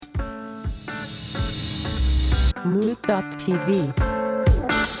Mood.tv.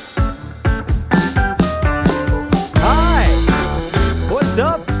 Hi! What's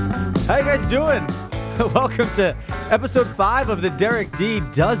up? How you guys doing? Welcome to episode 5 of the Derek D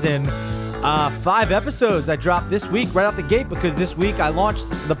Dozen. 5 episodes I dropped this week right out the gate because this week I launched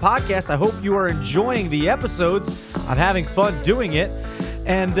the podcast. I hope you are enjoying the episodes. I'm having fun doing it.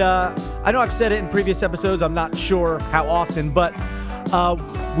 And I know I've said it in previous episodes. I'm not sure how often, but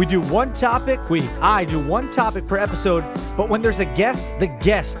I do one topic per episode, but when there's a guest, the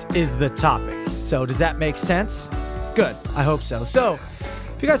guest is the topic. So does that make sense? Good. I hope so. So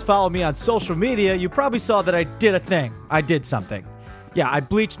if you guys follow me on social media, you probably saw that I did a thing. I did something. Yeah, I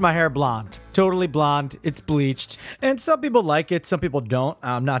bleached my hair blonde. Totally blonde. It's bleached. And some people like it. Some people don't.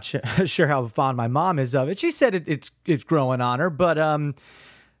 I'm not sure how fond my mom is of it. She said it's growing on her, but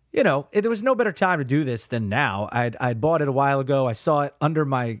there was no better time to do this than now. I'd bought it a while ago. I saw it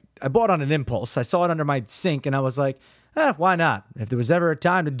I bought on an impulse. I saw it under my sink and I was like, why not? If there was ever a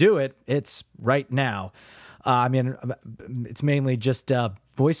time to do it, it's right now. It's mainly just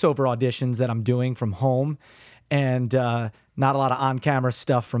voiceover auditions that I'm doing from home and not a lot of on-camera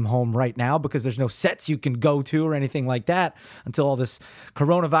stuff from home right now because there's no sets you can go to or anything like that until all this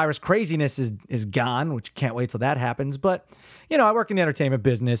coronavirus craziness is gone, which can't wait till that happens. But, I work in the entertainment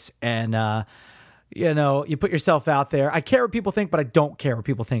business and, you put yourself out there. I care what people think, but I don't care what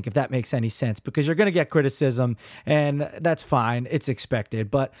people think, if that makes any sense, because you're going to get criticism and that's fine. It's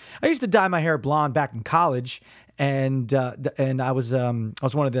expected. But I used to dye my hair blonde back in college. And I was one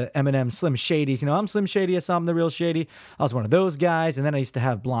of the Eminem Slim Shadys. I'm Slim Shady, so I'm the real Shady. I was one of those guys. And then I used to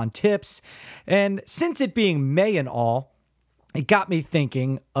have blonde tips. And since it being May and all, it got me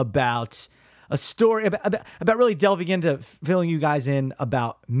thinking about a story, about really delving into filling you guys in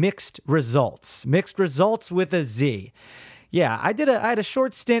about mixed results. Mixed results with a Z. Yeah, I had a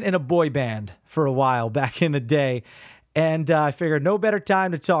short stint in a boy band for a while back in the day. And I figured no better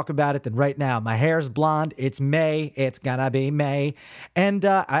time to talk about it than right now. My hair's blonde. It's May. It's gonna be May. And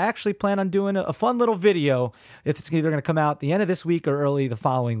I actually plan on doing a fun little video. It's either going to come out the end of this week or early the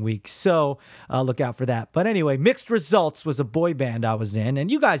following week. So look out for that. But anyway, Mixed Results was a boy band I was in. And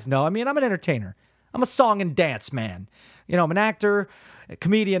you guys know, I'm an entertainer. I'm a song and dance man. I'm an actor, a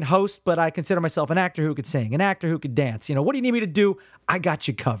comedian, host, but I consider myself an actor who could sing, an actor who could dance. What do you need me to do? I got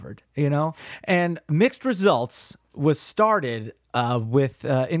you covered, And Mixed Results was started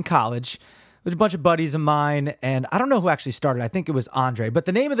in college with a bunch of buddies of mine, and I don't know who actually started. I think it was Andre, but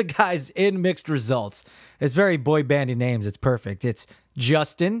the name of the guys in Mixed Results is very boy bandy names. It's perfect. It's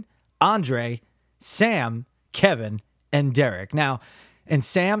Justin, Andre, Sam, Kevin, and Derek. Now, and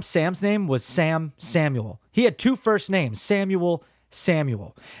Sam's name was Sam Samuel. He had 2 first names, Samuel.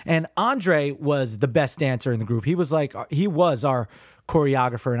 And Andre was the best dancer in the group. He was our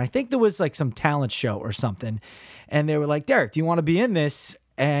choreographer, and I think there was like some talent show or something. And they were like, Derek, do you want to be in this?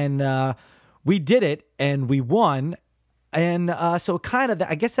 And we did it, and we won. And so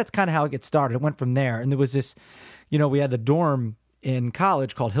I guess that's kind of how it gets started. It went from there. And there was this, we had the dorm in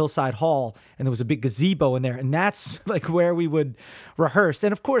college called Hillside Hall, and there was a big gazebo in there. And that's like where we would rehearse.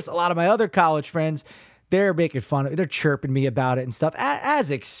 And of course, a lot of my other college friends, they're making fun of it. They're chirping me about it and stuff,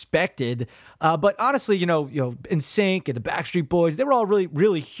 as expected. But honestly, NSYNC and the Backstreet Boys, they were all really,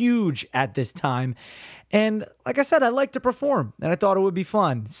 really huge at this time. And like I said, I like to perform, and I thought it would be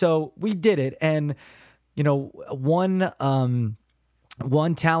fun. So we did it. And, one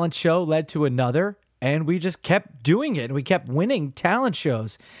talent show led to another, and we just kept doing it. And we kept winning talent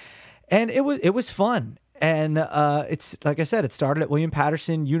shows. And it was fun. And it's like I said, it started at William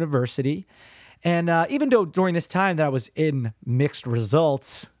Patterson University. And even though during this time that I was in Mixed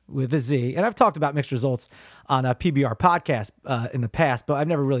Results with a Z, and I've talked about Mixed Results on a PBR podcast in the past, but I've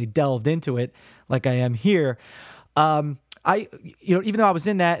never really delved into it like I am here. Even though I was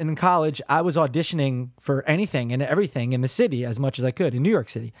in that and in college, I was auditioning for anything and everything in the city as much as I could in New York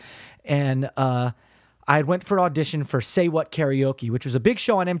City. And I went for an audition for Say What Karaoke, which was a big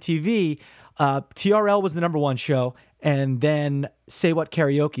show on MTV. TRL was the number 1 show. And then Say What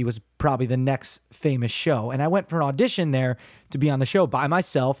Karaoke was probably the next famous show. And I went for an audition there to be on the show by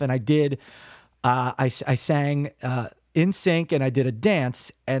myself. And I did, I sang in sync and I did a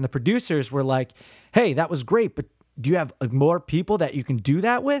dance. And the producers were like, hey, that was great, but do you have more people that you can do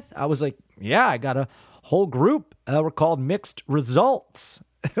that with? I was like, yeah, I got a whole group. We're called Mixed Results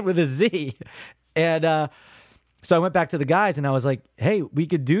with a Z. And so I went back to the guys and I was like, hey, we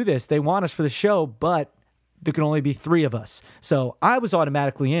could do this. They want us for the show, but there can only be 3 of us. So I was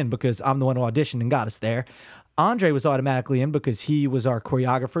automatically in because I'm the one who auditioned and got us there. Andre was automatically in because he was our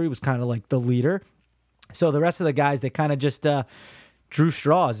choreographer. He was kind of like the leader. So the rest of the guys, they kind of just drew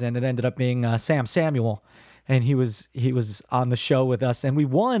straws, and it ended up being Sam Samuel. and he was on the show with us, and we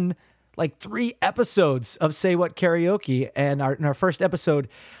won like 3 episodes of Say What Karaoke. And in our first episode,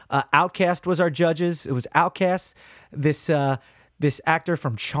 Outkast was our judges. It was Outkast, this actor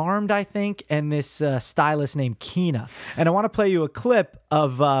from Charmed, I think, and this stylist named Keena. And I want to play you a clip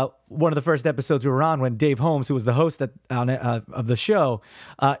of one of the first episodes we were on when Dave Holmes, who was the host of the show,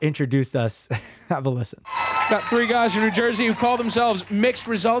 introduced us. Have a listen. Got 3 guys from New Jersey who call themselves Mixed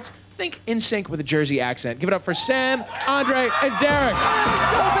Results. Think in sync with a Jersey accent. Give it up for Sam, Andre, and Derek.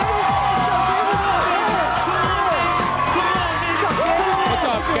 What's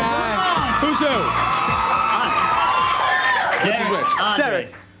up, guy? Who's who? Which is which?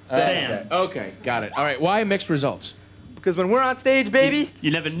 Derek. Sam. Okay, got it. All right, why Mixed Results? Because when we're on stage, baby,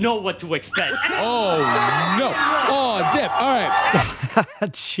 You never know what to expect. Oh, no. Oh, dip. All right.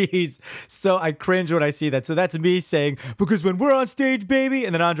 Jeez. So I cringe when I see that. So that's me saying, because when we're on stage, baby,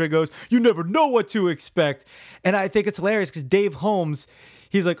 and then Andre goes, you never know what to expect. And I think it's hilarious because Dave Holmes,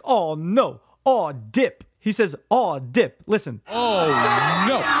 he's like, oh, no. Oh, dip. He says, oh, dip. Listen. Oh,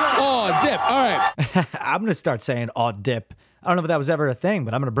 no. Oh, dip. All right. I'm going to start saying, oh, dip. I don't know if that was ever a thing,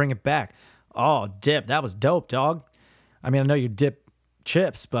 but I'm going to bring it back. Oh, dip. That was dope, dog. I mean, I know you dip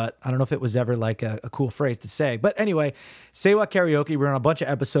chips, but I don't know if it was ever like a cool phrase to say. But anyway, Say What Karaoke, we're on a bunch of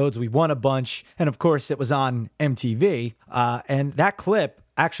episodes. We won a bunch. And of course, it was on MTV. And that clip,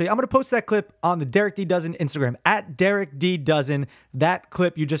 actually, I'm going to post that clip on the Derek D. Dozen Instagram, at Derek D. Dozen. That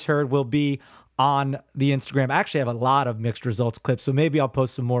clip you just heard will be on the Instagram. I actually have a lot of Mixed Results clips, so maybe I'll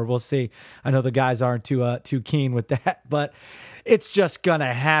post some more. We'll see. I know the guys aren't too keen with that, but it's just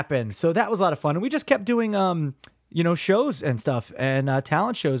gonna happen. So that was a lot of fun, and we just kept doing shows and stuff, and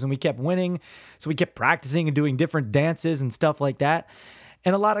talent shows, and we kept winning. So we kept practicing and doing different dances and stuff like that.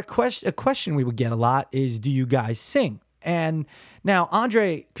 And a question we would get a lot is, do you guys sing? And now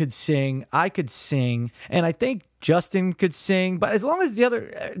Andre could sing, I could sing, and I think Justin could sing, but as long as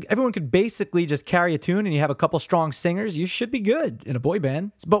everyone could basically just carry a tune and you have a couple strong singers, you should be good in a boy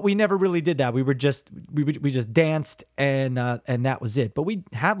band. But we never really did that. We just danced and that was it. But we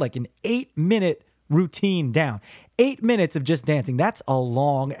had like an 8-minute routine down. 8 minutes of just dancing. That's a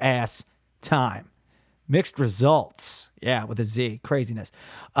long ass time. Mixed Results. Yeah, with a Z. Craziness.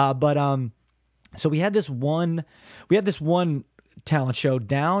 So we had this one talent show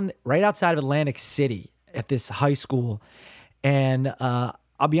down right outside of Atlantic City at this high school, and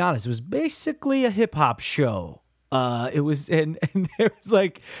I'll be honest, it was basically a hip hop show. It was, and there was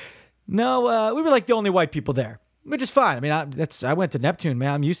like, no, we were like the only white people there, which is fine. I mean, I went to Neptune,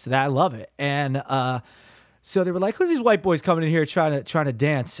 man. I'm used to that. I love it. And so they were like, who's these white boys coming in here trying to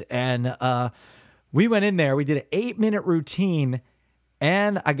dance? And we went in there. We did an 8-minute routine.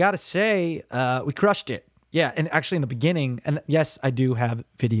 And I got to say, we crushed it. Yeah, and actually in the beginning, and yes, I do have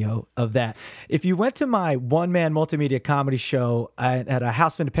video of that. If you went to my one-man multimedia comedy show at a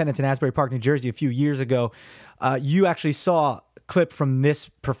House of Independence in Asbury Park, New Jersey a few years ago, you actually saw a clip from this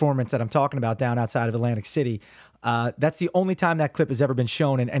performance that I'm talking about down outside of Atlantic City. That's the only time that clip has ever been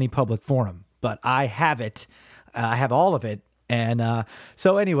shown in any public forum. But I have it. I have all of it. And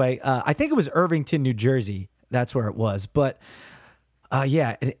so anyway, I think it was Irvington, New Jersey. That's where it was. But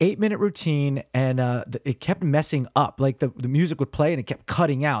yeah, an 8-minute routine, and it kept messing up. Like the music would play and it kept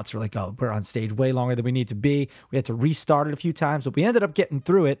cutting out. So we're like, oh, we're on stage way longer than we need to be. We had to restart it a few times, but we ended up getting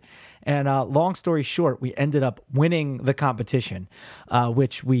through it. And long story short, we ended up winning the competition,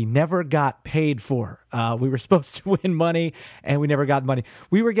 which we never got paid for. We were supposed to win money, and we never got money.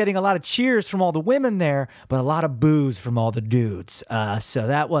 We were getting a lot of cheers from all the women there, but a lot of boos from all the dudes. So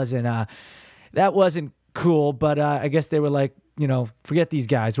that wasn't cool. But I guess they were like, forget these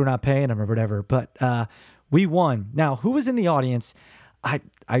guys. We're not paying them or whatever. But we won. Now, who was in the audience?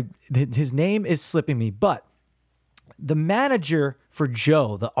 His name is slipping me. But the manager for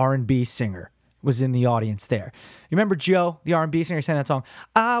Joe, the R&B singer, was in the audience there. You remember Joe, the R&B singer, sang that song?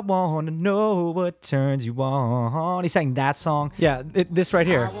 I want to know what turns you on. He sang that song. Yeah, this right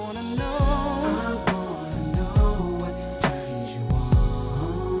here.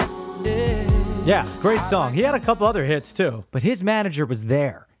 Yeah, great song. He had a couple other hits too, but his manager was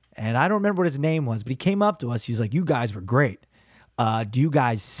there, and I don't remember what his name was, but he came up to us. He was like, you guys were great. Do you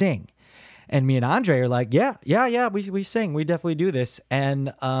guys sing? And me and Andre are like, yeah, we sing. We definitely do this.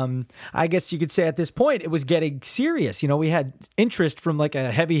 And I guess you could say at this point, it was getting serious. We had interest from like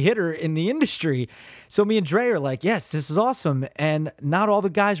a heavy hitter in the industry. So me and Dre are like, yes, this is awesome. And not all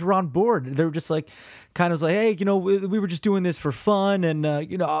the guys were on board. They were just like, kind of like, hey, we were just doing this for fun. And,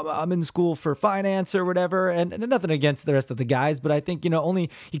 I'm in school for finance or whatever. And nothing against the rest of the guys. But I think, only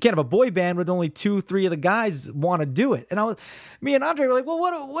you can't have a boy band with only 2-3 of the guys want to do it. And me and Andre were like, well,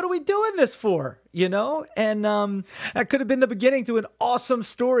 what are we doing this for, And that could have been the beginning to an awesome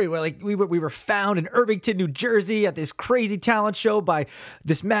story where like we were found in Irvington, New Jersey at this crazy talent show by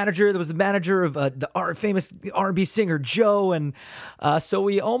this manager that was the manager of the famous R&B singer Joe. And so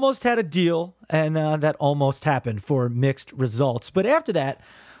we almost had a deal, and that almost happened for Mixed Resultz. But after that,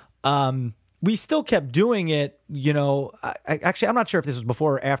 we still kept doing it, actually, I'm not sure if this was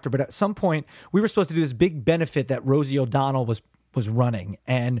before or after, but at some point we were supposed to do this big benefit that Rosie O'Donnell was running.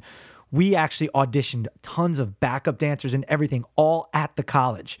 And we actually auditioned tons of backup dancers and everything all at the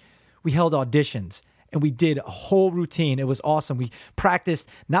college. We held auditions and we did a whole routine. It was awesome. We practiced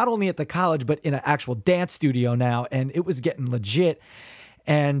not only at the college, but in an actual dance studio now. And it was getting legit.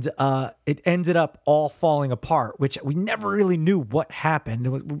 And it ended up all falling apart, which we never really knew what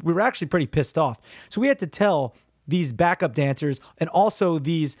happened. We were actually pretty pissed off. So we had to tell these backup dancers and also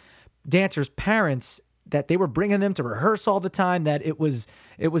these dancers' parents that they were bringing them to rehearse all the time, that it was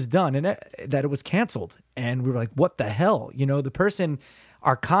done and that it was canceled. And we were like, what the hell? The person,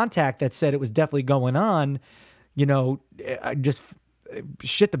 our contact that said it was definitely going on, just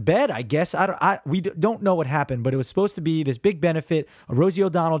shit the bed, I guess. We don't know what happened, but it was supposed to be this big benefit, a Rosie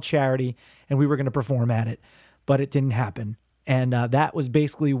O'Donnell charity, and we were going to perform at it, but it didn't happen. And that was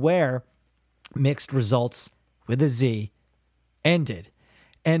basically where Mixed Resultz with a Z ended.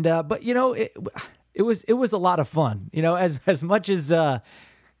 And but it was a lot of fun. As much as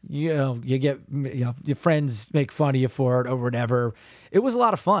you get your friends make fun of you for it or whatever. It was a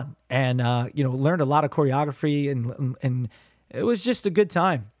lot of fun, and learned a lot of choreography and it was just a good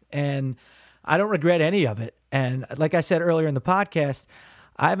time, and I don't regret any of it. And like I said earlier in the podcast,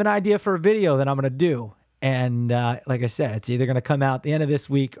 I have an idea for a video that I'm going to do. And like I said, it's either going to come out the end of this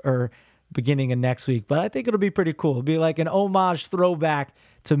week or beginning of next week. But I think it'll be pretty cool. It'll be like an homage throwback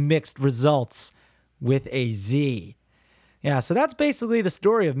to Mixed Resultz with a Z. Yeah, so that's basically the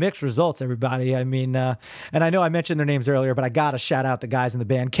story of Mixed Resultz, everybody. I mean, and I know I mentioned their names earlier, but I got to shout out the guys in the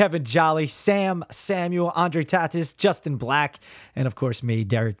band. Kevin Jolly, Sam Samuel, Andre Tatis, Justin Black, and of course me,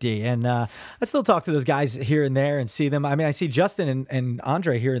 Derek D. And I still talk to those guys here and there and see them. I mean, I see Justin and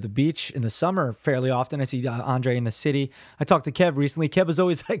Andre here at the beach in the summer fairly often. I see Andre in the city. I talked to Kev recently. Kev was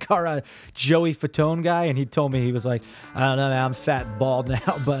always like our Joey Fatone guy, and he told me, he was like, I don't know, man, I'm fat and bald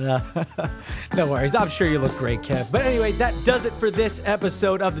now, but no worries. I'm sure you look great, Kev. But anyway, that does it for this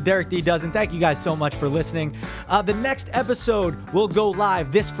episode of the Derek D Dozen. Thank you guys so much for listening. The next episode will go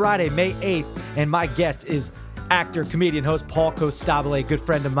live this Friday, May 8th, and my guest is actor, comedian, host Paul Costabile, good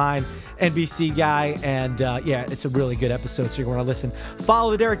friend of mine, NBC guy, and yeah, it's a really good episode, so you're going to want to listen.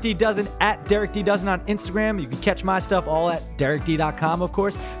 Follow the Derek D Dozen at Derek D Dozen on Instagram. You can catch my stuff all at DerekD.com, of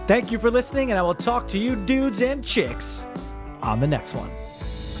course. Thank you for listening, and I will talk to you dudes and chicks on the next one.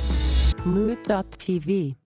 Mood.tv